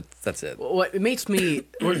 No, that's it. What it makes me,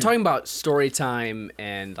 we're talking about story time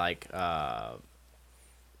and like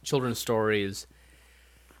children's stories.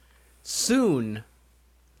 Soon,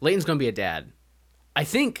 Leighton's gonna be a dad. I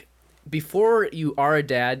think before you are a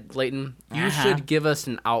dad, Leighton, you should give us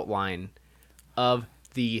an outline of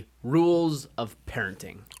the rules of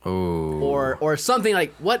parenting, or something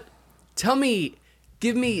like what. Tell me,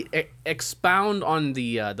 expound on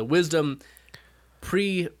the wisdom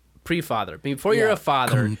pre-father. Before you're a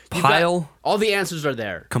father, you've got- Compile- all the answers are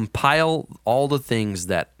there. Compile all the things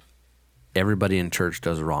that everybody in church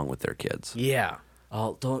does wrong with their kids. Yeah.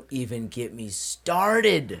 Oh, don't even get me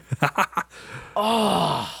started.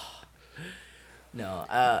 No.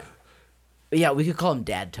 But yeah, we could call them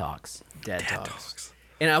dad talks. Dad talks.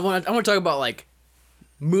 And I want to talk about like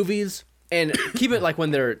movies and keep it like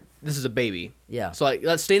when this is a baby. Yeah. So like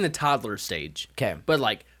let's stay in the toddler stage. 'Kay. But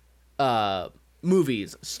like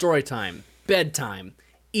movies, story time, bedtime,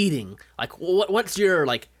 eating. Like what's your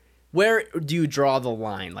like where do you draw the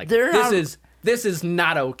line? Like They're not- this is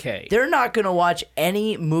not okay. They're not going to watch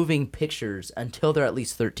any moving pictures until they're at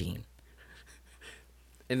least 13.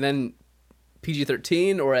 And then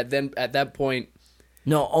PG-13 or at that point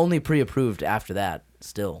No, only pre-approved after that,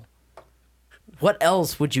 still. What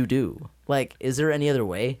else would you do? Like, is there any other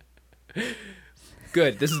way?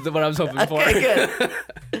 good. This is what I was hoping for. Okay,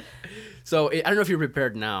 good. So I don't know if you're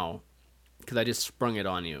prepared now because I just sprung it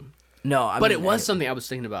on you. No, I But mean, it was something I was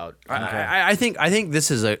thinking about. I think this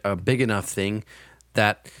is a big enough thing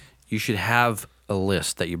that you should have a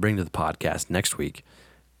list that you bring to the podcast next week,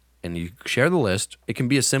 and you share the list. It can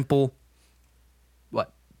be a simple,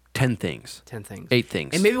 10 things, 10 things. 8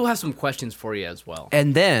 things, And maybe we'll have some questions for you as well.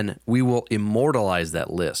 and then we will immortalize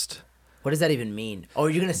that list What does that even mean? Oh,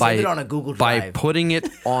 you're going to send it on a Google by Drive. putting it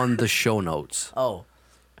on the show notes. Oh,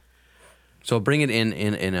 So bring it in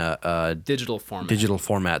a Digital format. digital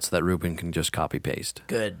format so that Ruben can just copy paste.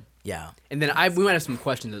 good. Yeah. And then we might have some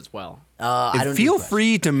questions as well. I don't Feel do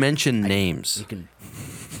free to mention names. You can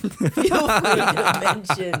feel free to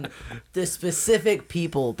mention the specific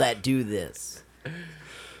people that do this.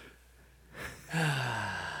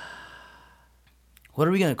 What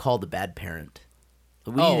are we going to call the bad parent?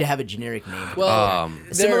 We need to have a generic name. Well,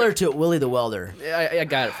 Similar to Willie the Welder. I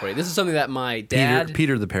got it for you. This is something that my dad.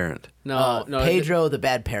 Peter the parent. No, Pedro the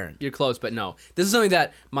bad parent. You're close, but no. This is something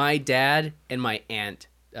that my dad and my aunt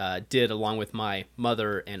did along with my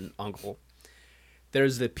mother and uncle.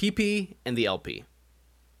 There's the PP and the LP.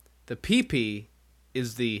 The PP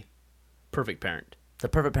is the perfect parent. The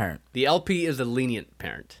perfect parent. The LP is the lenient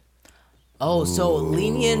parent. Oh, so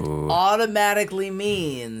lenient automatically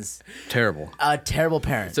means Terrible. a terrible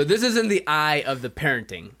parent. So this is in the eye of the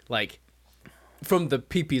parenting, like from the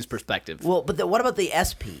PP's perspective. Well, but what about the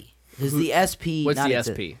SP? Is the SP What's not the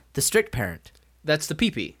exist? SP? The strict parent. That's the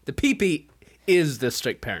PP. The PP is the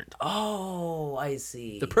strict parent. Oh, I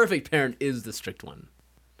see. The perfect parent is the strict one.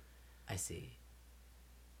 I see.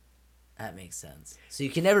 That makes sense. So you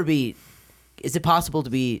can never be. Is it possible to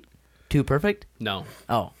be too perfect? No.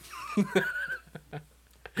 Oh.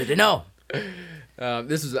 Good to know.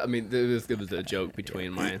 This is, I mean, it was a joke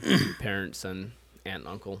between my parents and aunt and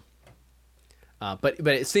uncle. But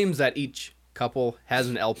it seems that each couple has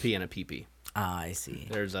an LP and a PP. Ah, I see.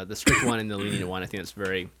 There's the strict one and the lenient one. I think it's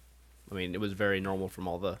very, I mean, it was very normal from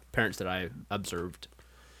all the parents that I observed.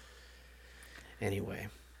 Anyway.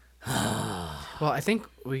 Well, I think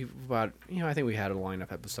we had a long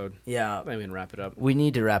enough episode. Yeah. Maybe we can wrap it up. We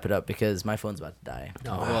need to wrap it up because my phone's about to die.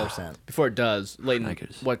 Oh, well, 100%. before it does, Leighton, I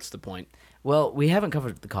guess. what's the point? Well, we haven't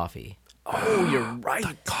covered the coffee. Oh, you're right.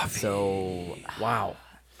 So, Wow.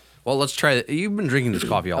 Well, let's try it. You've been drinking this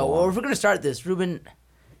coffee all well, along. if we're going to start this, Ruben,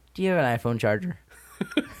 do you have an iPhone charger?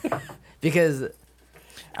 Because,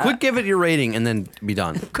 Quick, give it your rating and then be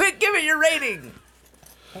done. quick, give it your rating.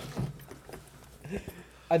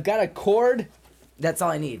 I've got a cord. That's all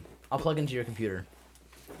I need. I'll plug into your computer.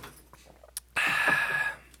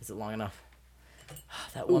 Is it long enough?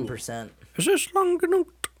 That 1%. Is this long enough?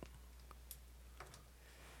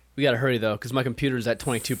 We gotta hurry though, because my computer's at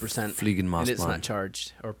 22%. Fliegen and it's Maßmann. not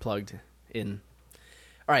charged or plugged in.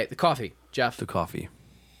 All right, the coffee, Jeff. The coffee.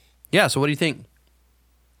 Yeah, so what do you think?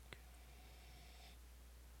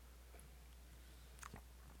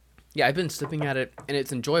 Yeah, I've been sipping at it, and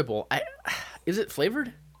it's enjoyable. Is it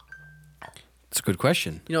flavored? It's a good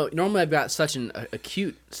question. You know, normally I've got such an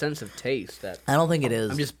acute sense of taste that I don't think it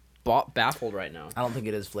is. I'm just baffled right now. I don't think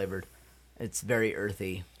it is flavored. It's very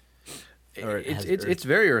earthy. Or it has earth. It's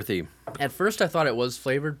very earthy. At first I thought it was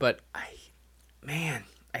flavored, but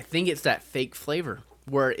I think it's that fake flavor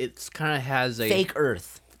where it's kind of has a Fake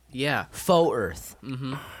earth. Yeah, Faux earth.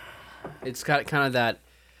 it's got kind of that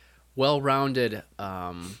well-rounded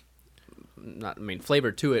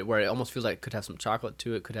flavor to it, where it almost feels like it could have some chocolate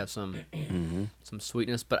to it, could have some some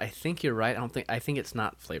sweetness. But I think you're right. I think it's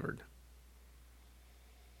not flavored.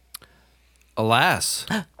 Alas,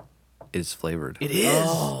 it's flavored. It is.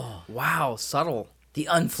 Oh. Wow, subtle. The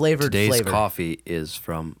unflavored Today's flavor. coffee is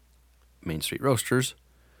from Main Street Roasters.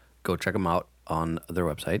 Go check them out on their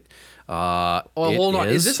website. Hold on.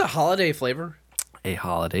 Is this a holiday flavor? a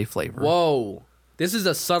holiday flavor? Whoa. This is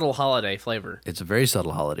a subtle holiday flavor. It's a very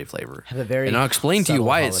subtle holiday flavor. Have a very and I'll explain to you subtle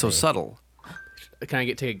why it's so holiday. subtle. Can I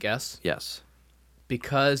take a guess? Yes.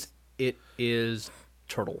 Because it is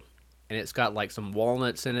turtle, and it's got like some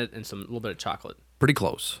walnuts in it and a little bit of chocolate. Pretty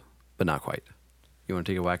close, but not quite. You want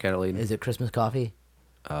to take a whack at it, Leighton? Is it Christmas coffee?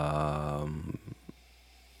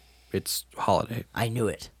 It's holiday. I knew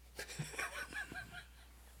it.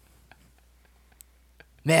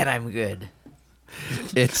 Man, I'm good.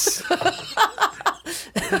 It's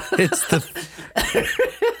it's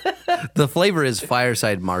the flavor is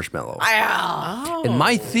fireside marshmallow. And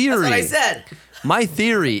my theory, That's what I said. my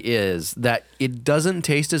theory is that it doesn't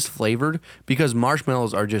taste as flavored because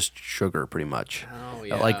marshmallows are just sugar, pretty much. Oh,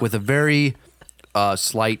 yeah. Like with a very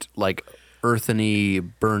slight, like eartheny,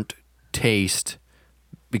 burnt taste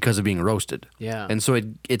because of being roasted. Yeah. And so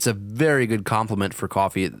it's a very good complement for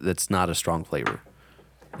coffee that's not a strong flavor.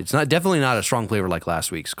 It's definitely not a strong flavor like last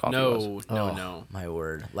week's coffee was. No. My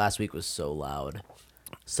word. Last week was so loud.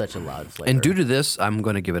 Such a loud flavor. And due to this, I'm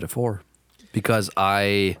going to give it a 4 because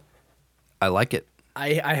I like it.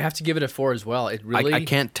 I have to give it a 4 as well. It really, I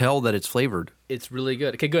can't tell that it's flavored. It's really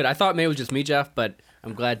good. Okay, good. I thought maybe it was just me, Jeff, but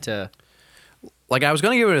I'm glad to. Like I was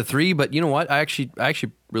going to give it a 3, but you know what? I actually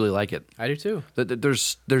really like it. I do too.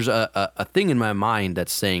 There's a thing in my mind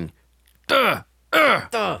that's saying, smash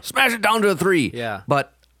it down to a 3. Yeah.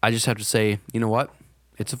 But I just have to say, you know what?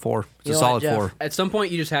 It's a 4. It's You a know solid what, Jeff? 4. At some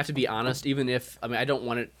point, you just have to be honest, even if I don't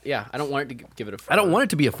want it. Yeah, I don't want it to give it a 4. I don't want it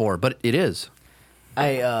to be a 4, but it is.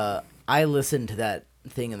 I listened to that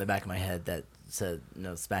thing in the back of my head that said,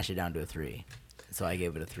 no, smash it down to a 3. So I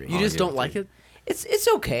gave it a 3. You just don't like it. It's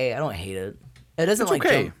okay. I don't hate it. It doesn't It's like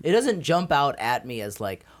okay. it doesn't jump out at me as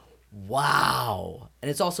like, Wow. And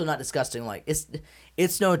it's also not disgusting. Like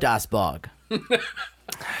it's no Das Bog.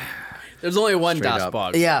 There's only one Straight Das up.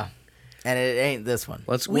 Bog. Yeah. And it ain't this one.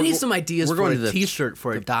 We need some ideas we're for going a to the- T-shirt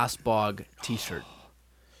for a Das Bog T-shirt.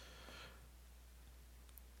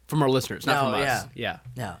 From our listeners, not No, from us. yeah.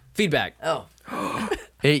 No. Feedback. Oh.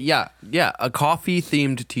 Hey, yeah. A coffee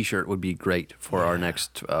themed T-shirt would be great for our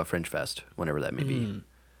next French Fest, whenever that may be.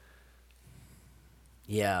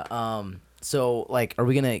 Yeah. So like, are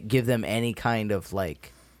we gonna give them any kind of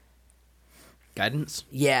like, Guidance?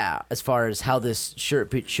 as far as how this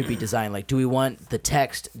shirt should be designed? Like, do we want the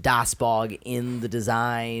text Das Bog in the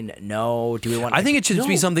design? No. Do we want? I think it should just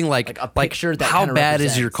be something like a picture that how kinda bad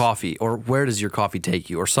is your represents- coffee, or where does your coffee take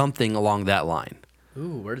you, or something along that line.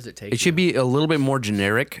 Ooh, where does it take It should be a little bit more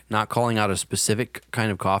generic, not calling out a specific kind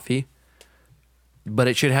of coffee, but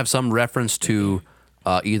it should have some reference to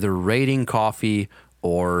either rating coffee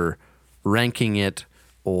or ranking it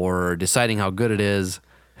or deciding how good it is.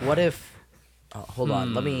 What if? Hold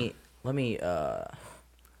on. Let me.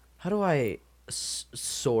 How do I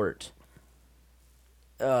sort?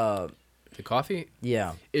 The coffee?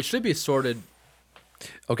 Yeah. It should be sorted.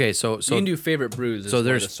 Okay, so You can do favorite brews. so as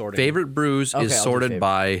there's the sorting. favorite brews Okay, is I'll do sorted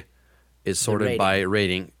favorite. by rating.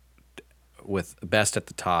 rating with best at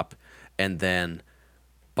the top and then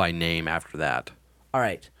by name after that. All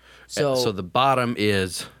right. So So, the bottom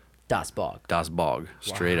is Das Bog. Das Bog,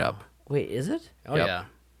 straight up. Wait, is it? Oh Yep. yeah.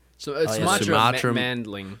 So it's yeah. Sumatra Sumatra-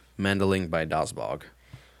 Mandling. Mandling by Das Bog.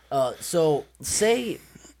 So say.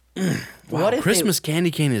 Wow, what if Christmas candy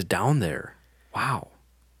cane is down there. Wow.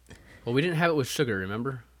 Well, we didn't have it with sugar.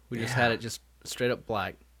 Remember? We just had it just straight up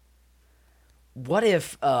black. What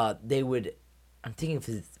if they would? I'm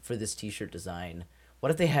thinking for this T-shirt design. What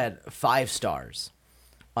if they had 5 stars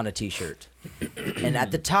on a T-shirt, and at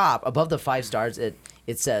the top, above the 5 stars, it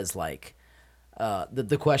says like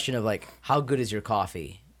the question of like, how good is your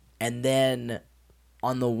coffee, and then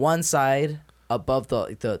on the one side above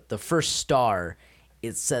the first star,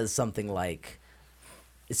 it says something like.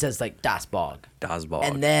 It says like Das Bog. Das Bog.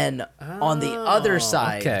 And then on the other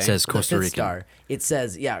side, okay. It says the Costa fifth Rican. star, it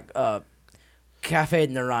says Cafe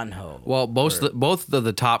Naranjo. Well, both of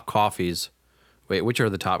the top coffees. Wait, which are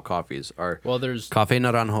the top coffees? Are Well, there's Cafe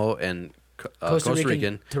Naranjo and Costa Costa Rican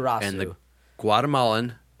Rican, Terrasu. and the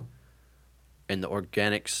Guatemalan, and the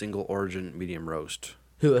organic single origin medium roast.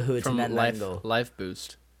 who it's from in Life Nanango. Life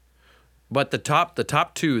Boost. But the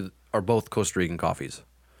top two are both Costa Rican coffees.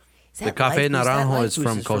 Is the that Cafe Life Boost? That Naranjo Life is Boost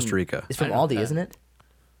from Costa Rica. It's from I know Aldi, that. isn't it?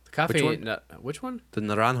 The coffee. Which one? No, which one? The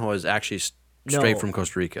Naranjo is actually No. straight from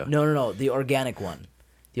Costa Rica. No. The organic one.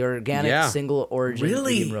 The organic Yeah. single origin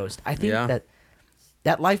Really? medium roast. I think Yeah.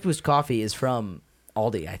 that Life Boost coffee is from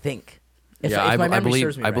Aldi, I think. If Yeah, my I memory believe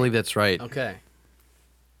serves me I right. believe that's right. Okay.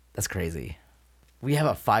 That's crazy. We have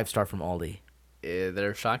a 5-star from Aldi.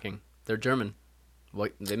 They're shocking. They're German. Well,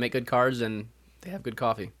 they make good cars and they have good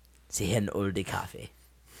coffee. Sie haben Aldi Kaffee.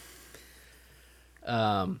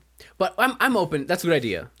 But I'm open. That's a good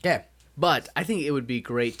idea. Okay. But I think it would be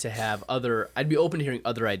great to have I'd be open to hearing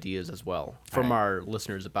other ideas as well from our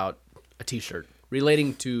listeners about a T-shirt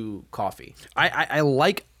relating to coffee. I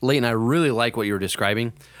like Leighton. I really like what you were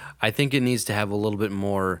describing. I think it needs to have a little bit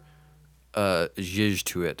more zhuzh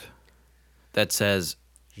to it. That says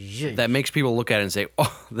that makes people look at it and say,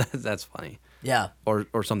 "Oh, that's funny," Yeah, or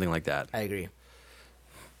something like that. I agree.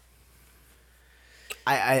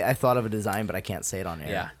 I thought of a design, but I can't say it on air.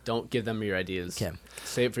 Yeah. Don't give them your ideas. Okay.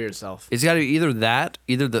 Save it for yourself. It's got to be either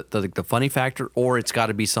the funny factor, or it's got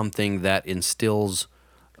to be something that instills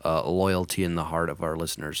loyalty in the heart of our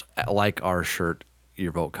listeners, like our shirt.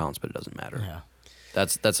 Your vote counts, but it doesn't matter. Yeah.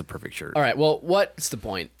 That's a perfect shirt. All right. Well, what's the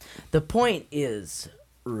point? The point is,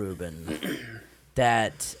 Ruben,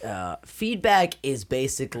 that feedback is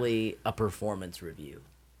basically a performance review.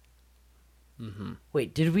 Mm-hmm.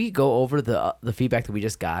 Wait, did we go over the feedback that we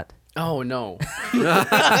just got? Oh no.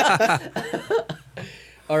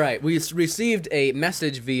 All right. We received a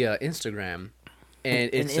message via Instagram,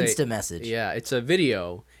 and An it's Insta message. Yeah, it's a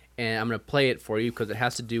video, and I'm gonna play it for you because it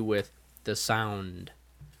has to do with the sound.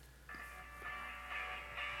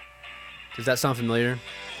 Does that sound familiar?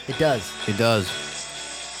 It does. It does.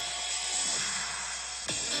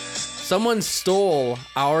 Someone stole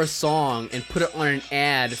our song and put it on an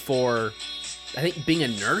ad for, I think, being a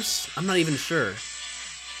nurse? I'm not even sure.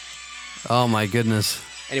 Oh my goodness.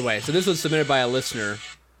 Anyway, so this was submitted by a listener.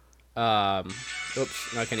 Oops,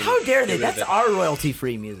 no, I can't even. How dare they? get rid of That's it. our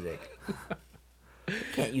royalty-free music.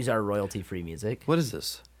 Can't use our royalty-free music. What is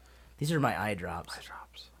this? These are my eye drops.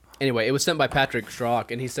 Anyway, it was sent by Patrick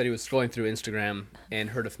Schrock, and he said he was scrolling through Instagram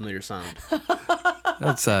and heard a familiar sound.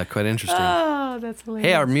 That's quite interesting. Oh, that's hilarious.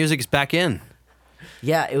 Hey, our music's back in.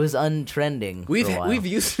 Yeah, it was untrending. for a while. We've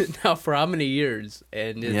used it now for how many years?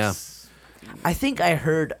 And it's I think I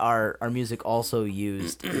heard our music also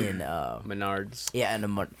used in Menards. in a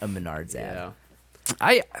Menards ad.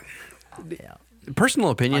 Yeah. Yeah. Personal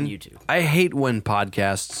opinion, On YouTube. I hate when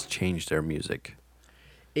podcasts change their music.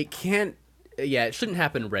 It can't. Yeah, it shouldn't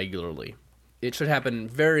happen regularly. It should happen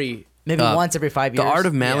very. Maybe once every 5 years. The Art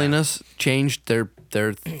of Manliness changed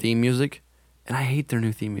their theme music, and I hate their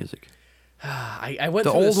new theme music. I went.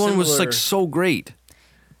 The through old one was similar- like so great.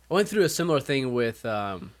 I went through a similar thing with.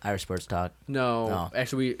 Irish Sports Talk. No, No.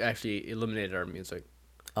 actually, we eliminated our music.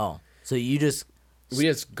 Oh, so you just We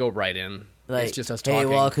just go right in. like, it's just us hey, talking.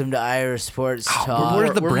 welcome to Irish Sports Talk.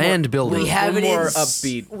 Where's the we're brand building? We have We're an more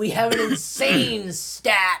upbeat. We have an insane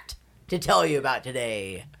stat to tell you about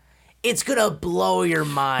today. It's gonna blow your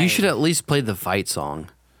mind. You should at least play the fight song.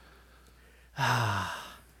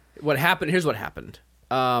 What happened? Here's what happened.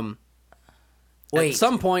 Wait. At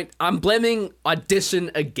some point, I'm blaming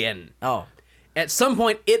Audition again. Oh, At some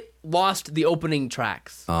point, it lost the opening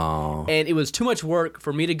tracks. Oh. And it was too much work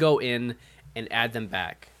for me to go in and add them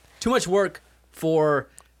back. Too much work for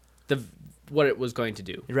what it was going to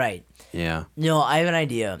do. right. Yeah. No, I have an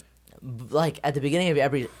idea. Like at the beginning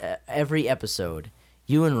of every episode,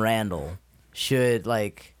 you and Randall should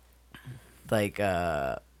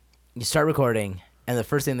you start recording, and the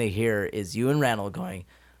first thing they hear is you and Randall going,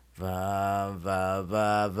 va va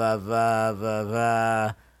va va va va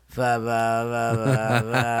va. Va, va, va, va,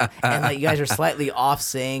 va. And like you guys are slightly off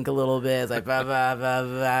sync a little bit. It's like va va va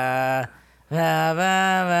va va va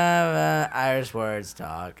va va Irish Words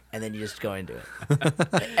Talk, and then you just go into it.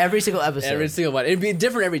 Every single episode. Every single one. It'd be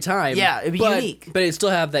different every time. Yeah, it'd be but, unique. But it'd still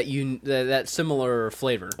have that similar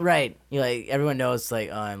flavor. Right. You like everyone knows like,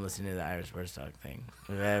 oh, I'm listening to the Irish Words Talk thing.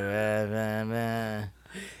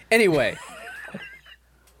 Anyway,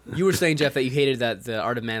 you were saying, Jeff, that you hated that the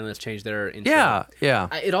Art of Manliness changed their intro. Yeah.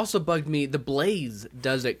 It also bugged me. The Blaze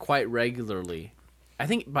does it quite regularly. I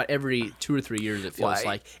think about every 2 or 3 years it feels Why?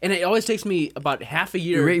 like, and it always takes me about half a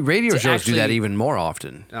year. Radio to shows do that actually- even more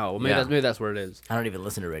often. Oh, well, Yeah. maybe that's where it is. I don't even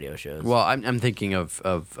listen to radio shows. Well, I'm thinking of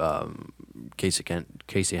Casey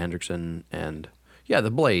Hendrickson and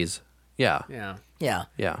the Blaze. Yeah. Yeah. Yeah.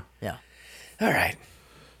 Yeah. Yeah. All right.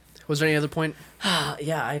 Was there any other point?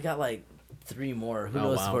 Yeah, I got like 3 more. Who Oh,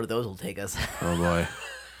 knows wow. where those will take us? Oh boy.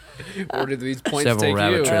 Or did these points Several take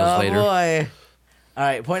rabbit you? trails. Oh later. boy. All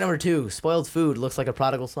right, point number 2. Spoiled food looks like a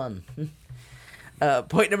prodigal son.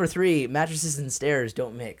 Point number 3. Mattresses and stairs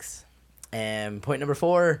don't mix. And point number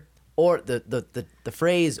 4. Or the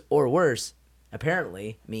phrase "or worse"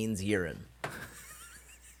 apparently means urine.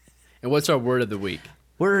 And what's our word of the week?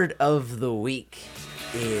 Word of the week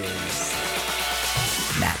is